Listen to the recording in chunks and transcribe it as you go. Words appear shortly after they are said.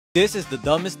This is the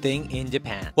dumbest thing in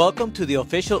Japan. Welcome to the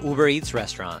official Uber Eats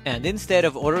restaurant. And instead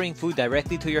of ordering food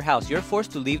directly to your house, you're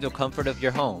forced to leave the comfort of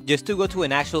your home just to go to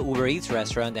an actual Uber Eats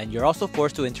restaurant, and you're also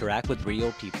forced to interact with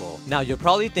real people. Now, you're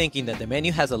probably thinking that the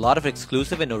menu has a lot of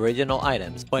exclusive and original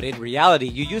items, but in reality,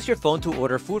 you use your phone to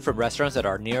order food from restaurants that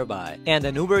are nearby, and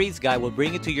an Uber Eats guy will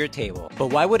bring it to your table. But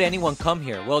why would anyone come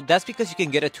here? Well, that's because you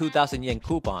can get a 2,000 yen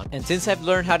coupon, and since I've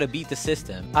learned how to beat the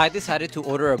system, I decided to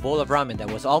order a bowl of ramen that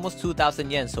was almost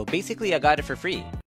 2,000 yen, so basically I got it for free.